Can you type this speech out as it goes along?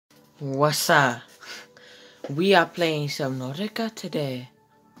What's up? We are playing Subnautica today.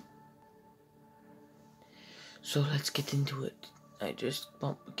 So let's get into it. I just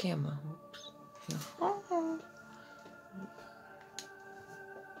bumped the camera. Oops.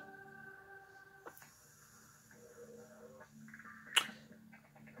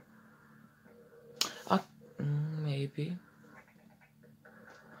 Maybe.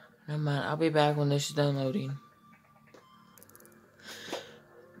 Never mind. I'll be back when this is done loading.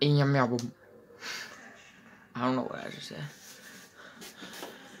 I don't know what I just said.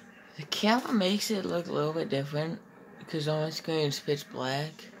 The camera makes it look a little bit different because on my screen it's pitch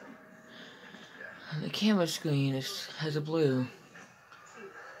black. And the camera screen has a blue.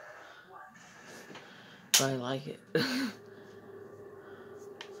 But I like it.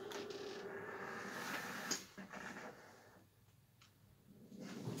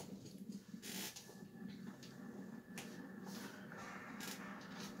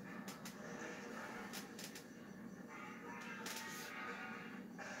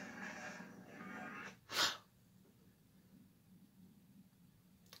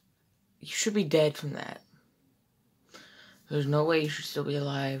 You should be dead from that. There's no way you should still be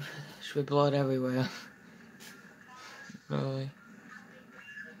alive. There should be blood everywhere. Really.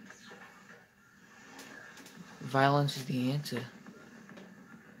 Violence is the answer.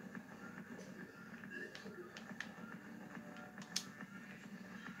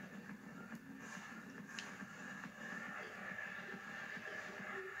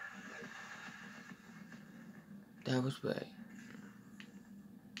 That was right.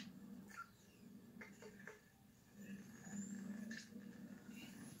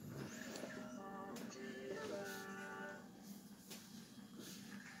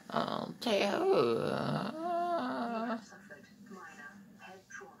 I'll tell you.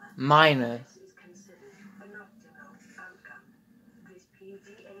 Minor.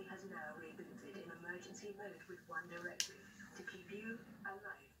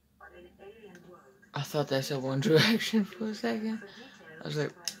 I thought that said One Direction for a second. I was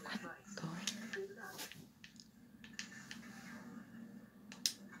like, what the?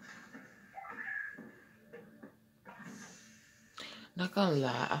 Not gonna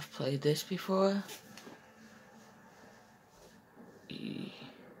lie, I've played this before.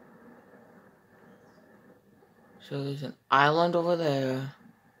 So there's an island over there.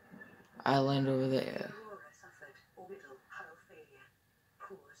 Island over there.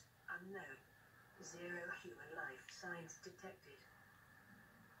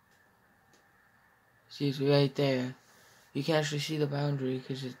 See, it's right there. You can actually see the boundary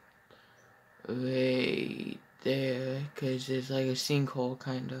because it's right there. Because it's like a sinkhole,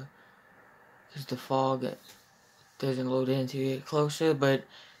 kind of. Because the fog doesn't load in until you get closer, but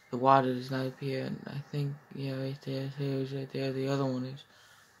the water does not appear. And I think, yeah, right there. There's right there. The other one is.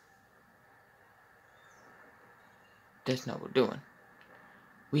 That's not what we're doing.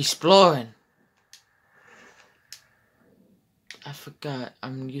 We exploring. I forgot.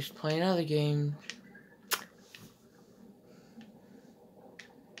 I'm used to playing other games.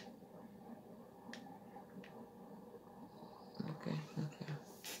 Okay.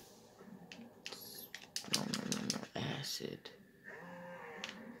 No. Acid.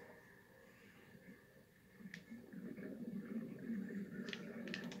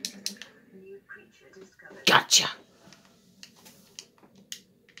 Gotcha.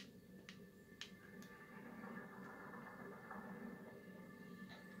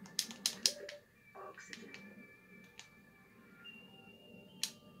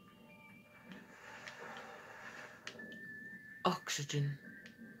 Oxygen.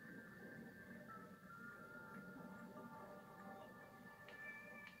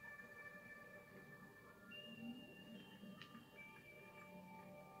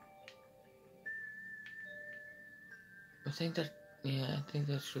 I think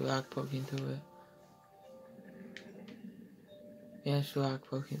that's the rock poking through it. Yeah, it's the rock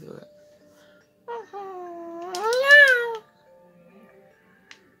poking through it.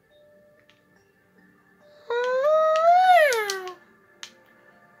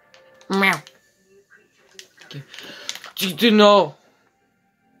 Meow. You didn't know.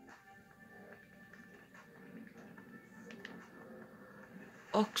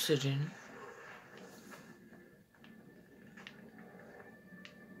 Oxygen.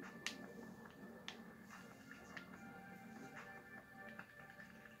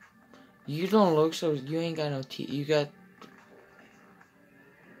 You don't look so. You ain't got no teeth. You got.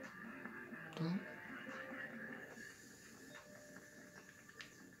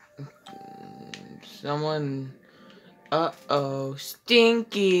 Someone. Uh-oh.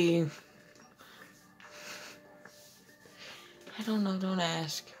 Stinky. I don't know. Don't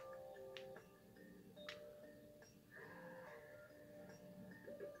ask.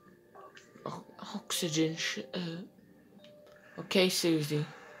 Oxygen. Okay, Susie.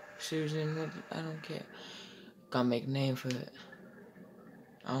 Susan, I don't care. Gotta make a name for it.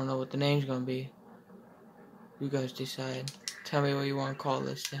 I don't know what the name's gonna be. You guys decide. Tell me what you want to call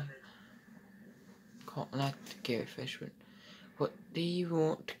this thing. Not the Gary Fish, but what do you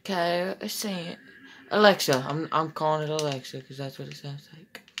want to call a saying? Alexa. I'm calling it Alexa because that's what it sounds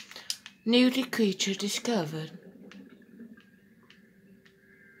like. New creature discovered.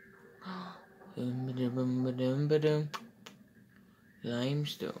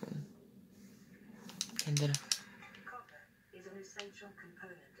 Limestone. And then copper is an essential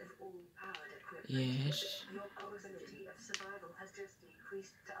component of all powered equipment. yes. Your probability of survival has just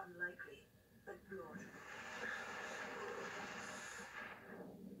decreased to unlikely, but broad.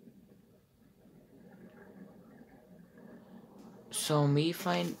 So me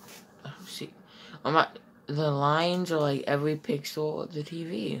find see the lines are like every pixel of the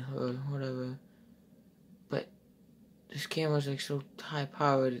TV or whatever. But this camera's like so high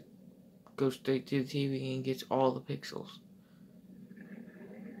powered it goes straight to the TV and gets all the pixels.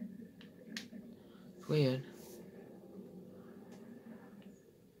 Weird.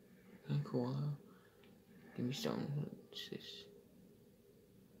 Cool. Give me some. What's this?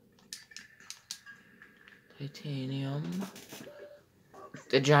 Titanium.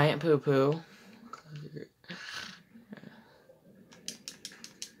 The giant poo poo.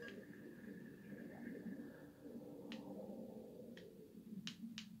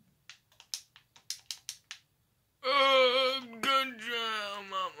 Good job,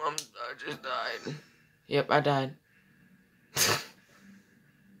 Mom. I just died. Yep, I died.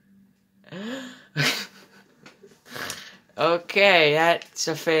 Okay, that's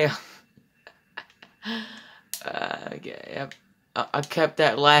a fail. Okay, yep. I kept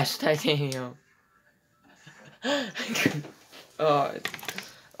that last titanium. Oh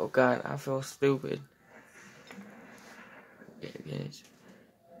God, I feel stupid.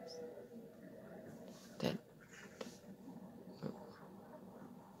 That.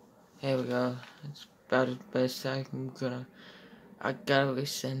 There we go. It's about the best I gotta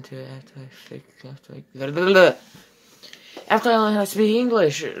listen to it after I learn how to speak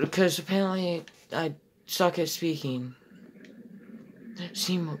English, because apparently I suck at speaking.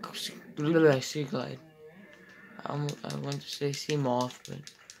 Sea glide. I want to say sea moth, but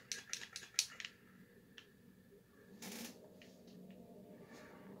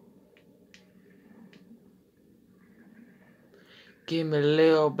give me a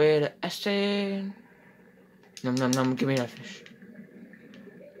little bit of acid. Nom nom nom. Give me that fish.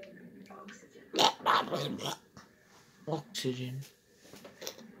 Oxygen.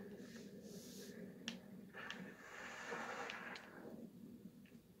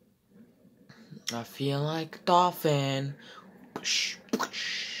 I feel like a dolphin.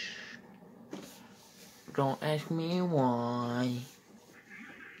 Don't ask me why.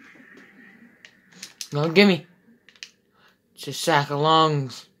 No, gimme. It's a sack of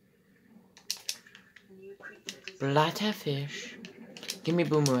lungs. Blatter fish. Gimme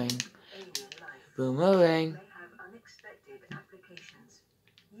boomerang. Boomerang.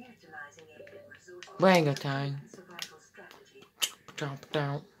 Orangutan. Jump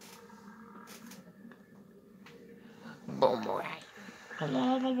down. Boomerang.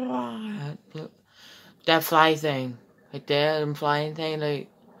 That fly thing. Right there, them flying thing, they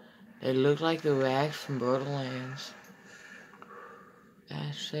look like the racks from Borderlands.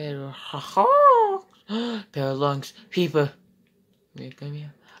 I said, ha ha. Pair of lungs. Peeper. Come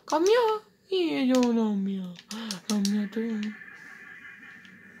here. Come here. Yeah, you don't know me. Come here too.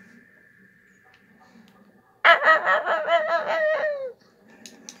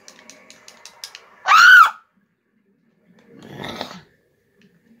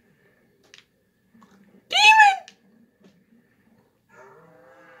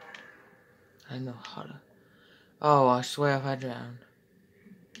 I know how to. Oh, I swear if I drown.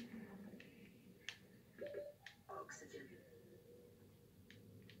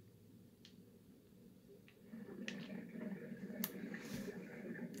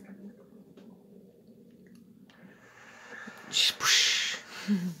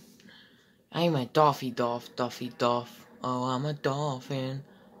 I'm a Doffy Doff. Oh, I'm a dolphin.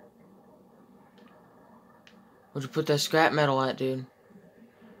 Where'd you put that scrap metal at, dude?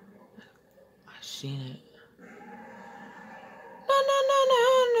 I seen it.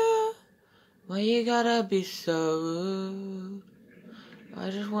 No. Why you gotta be so rude? I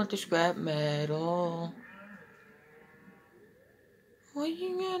just want the scrap metal. Why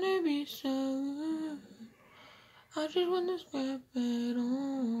you gotta be so rude? I just want the scrap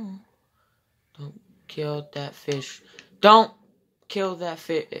metal. Don't kill that fish. Don't kill that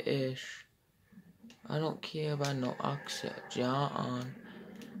fish. I don't care about no oxygen.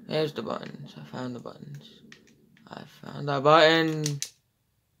 There's the buttons. I found the buttons. I found the button.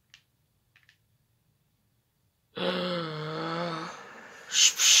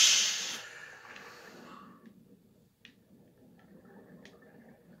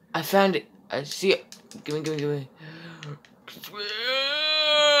 I found it. I see it. Gimme. Swim!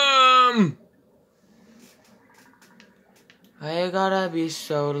 I gotta be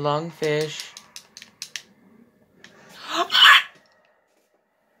so lungfish.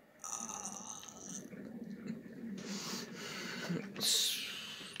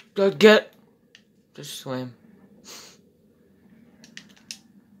 Get. Just swim.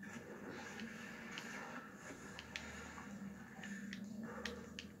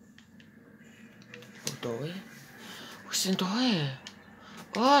 Doy? What's in doy?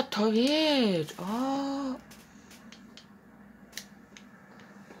 Oh, toilet. Oh.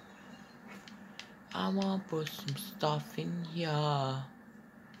 I'm gonna put some stuff in here.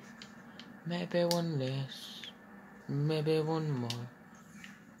 Maybe one less. Maybe one more.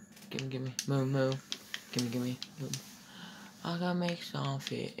 Gimme. Move. Gimme. Move. I gotta make some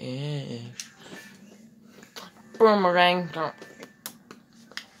fish. Boomerang.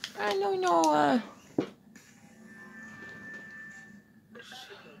 I don't know. The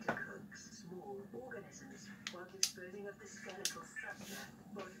fabricator coats small organisms while disposing of the skeletal structure,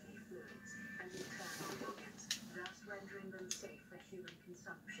 bodily fluids, and internal organs, thus rendering them safe for human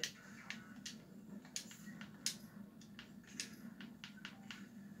consumption.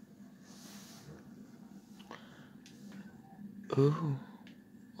 Ooh.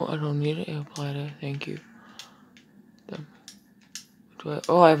 Oh, I don't need an applier, thank you.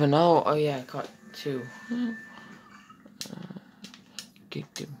 Oh, I have another. Oh yeah, I caught two.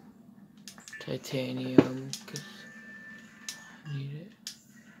 Get the titanium, cause I need it.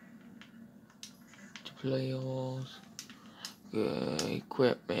 Display holes.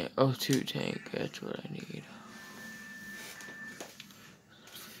 Equipment. Oh, 2 tank. That's what I need.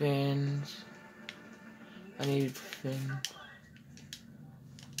 Fins. I need fins.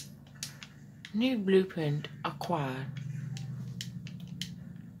 New blueprint acquired.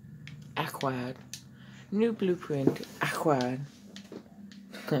 New blueprint acquired.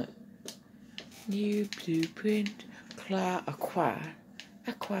 New blueprint acquired.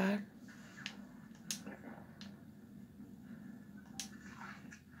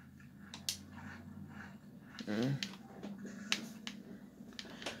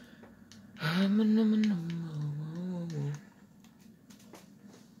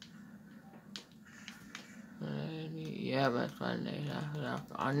 Yeah, that's my name.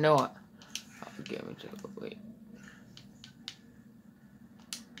 I know it. I'll give it to you. Wait.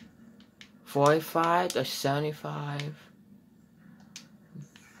 45 or 75?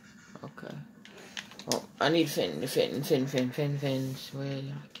 Okay. Oh, I need fins. Wait,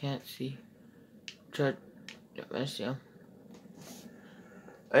 I can't see. Let's see.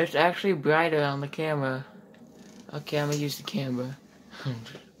 It's actually brighter on the camera. Okay, I'm gonna use the camera.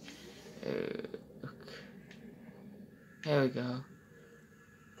 Okay. There we go.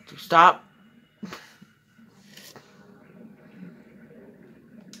 Stop.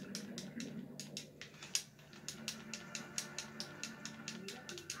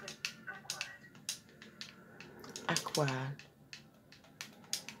 Acquired.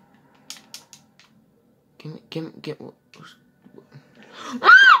 Give me.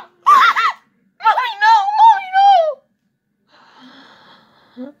 Mommy, no!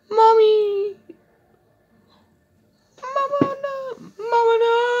 Mommy! Mama, no! Mama,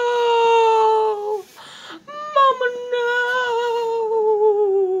 no! Mama, no!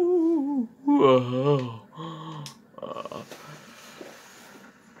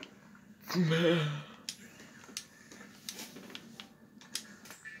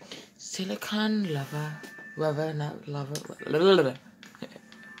 Silicon lover, not lover.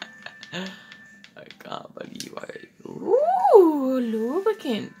 I can't believe Ooh,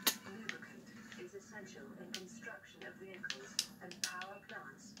 lubricant. Lubricant is essential in construction of vehicles and power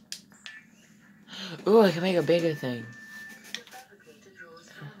plants. Ooh, I can make a bigger thing. The fabricator draws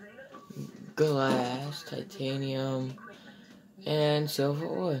from available Glass, titanium, and silver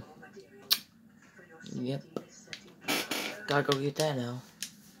ore. Yep. Gotta go get that now.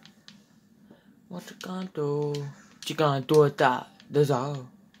 What you gonna do? What you gonna do with that? That's all.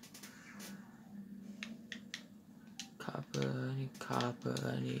 Copper, I need copper,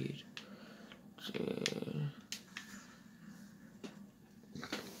 I need...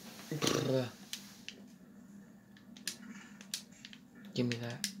 Give me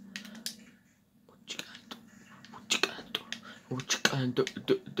that. What you gonna do?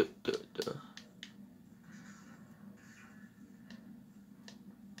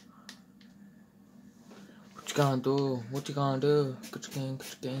 gonna do? What you gonna do?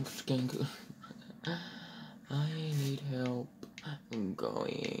 I need help. I'm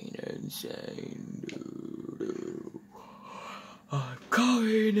going insane. I'm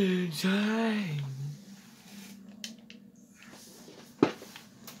going insane.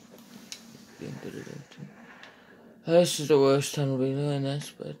 This is the worst time to be doing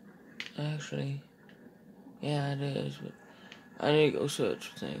this, but actually, yeah, it is. But I need to go search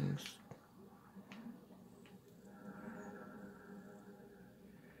for things.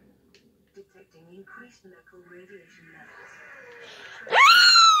 Detecting increased local radiation levels.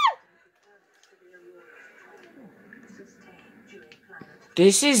 Sustained during planet.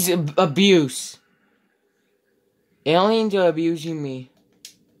 This is abuse. Aliens are abusing me.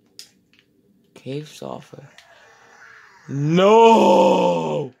 Cave software.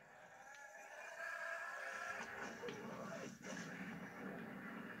 No!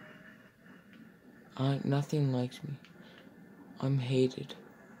 Nothing likes me. I'm hated.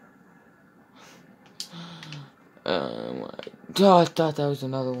 Oh, I thought that was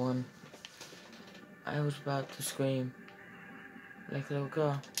another one. I was about to scream. Like a little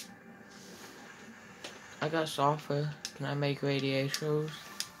girl. I got software. Can I make radiations?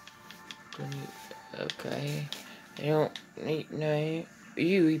 Okay. I don't need no.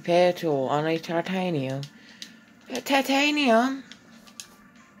 You repair tool on a titanium. Titanium?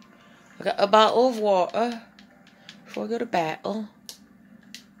 I got a bottle of water before I go to battle.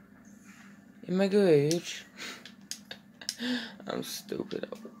 In my garage. I'm stupid.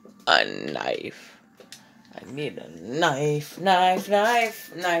 A knife. I need a knife.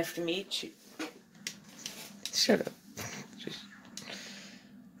 Knife to meet you. Shut up. Just.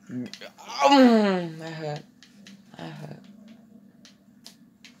 That hurt.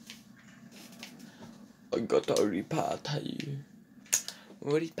 I got to repair tail.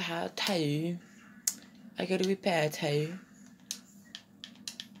 Repair tail. I got to repair tail.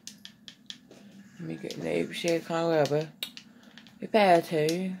 Let me get no shit kind of rubber. Repair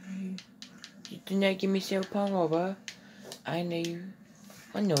tail. You did not give me silicone rubber. I knew.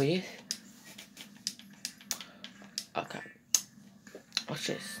 I know this. Okay. What's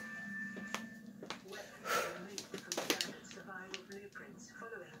this? Survival blueprints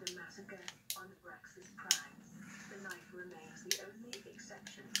following the massacre on Braxis Prime. The knife remains the only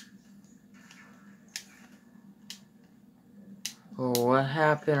exception. Oh, what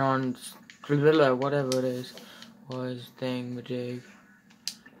happened on whatever it is was thingamajig.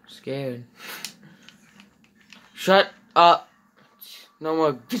 Scared. Shut up. No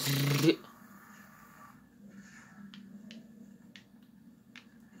more.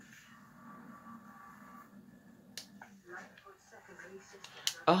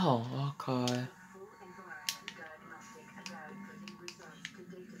 Oh, okay.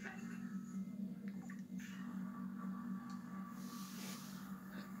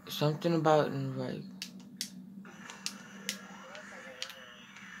 Something about like.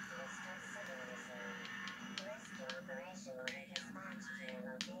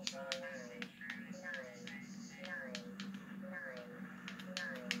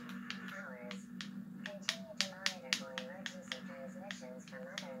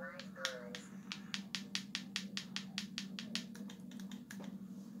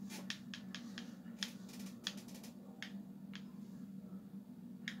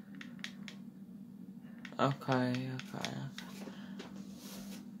 Okay.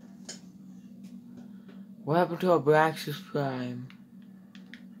 What happened to Abraxas Prime?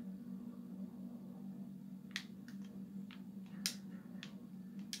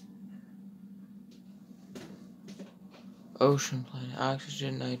 Ocean planet,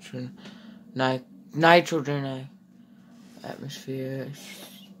 oxygen, nitrogen, atmosphere,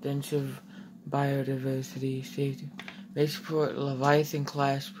 extensive biodiversity, safety, may support Leviathan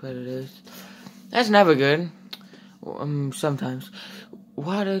class predators. That's never good. Sometimes.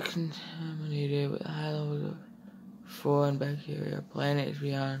 Water contaminated with high levels of foreign bacteria. Planet is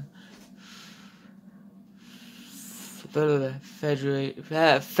beyond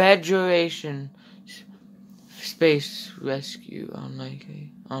Federation space rescue.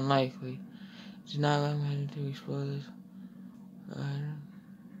 Unlikely. It's not recommended to explore this.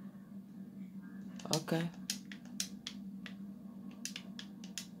 Okay.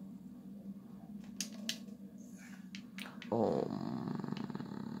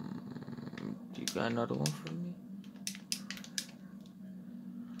 You got another one for me?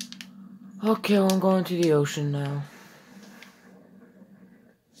 Okay, well, I'm going to the ocean now.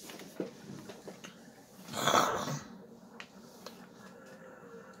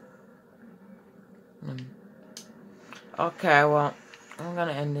 Okay, well, I'm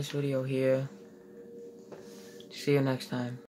gonna end this video here. See you next time.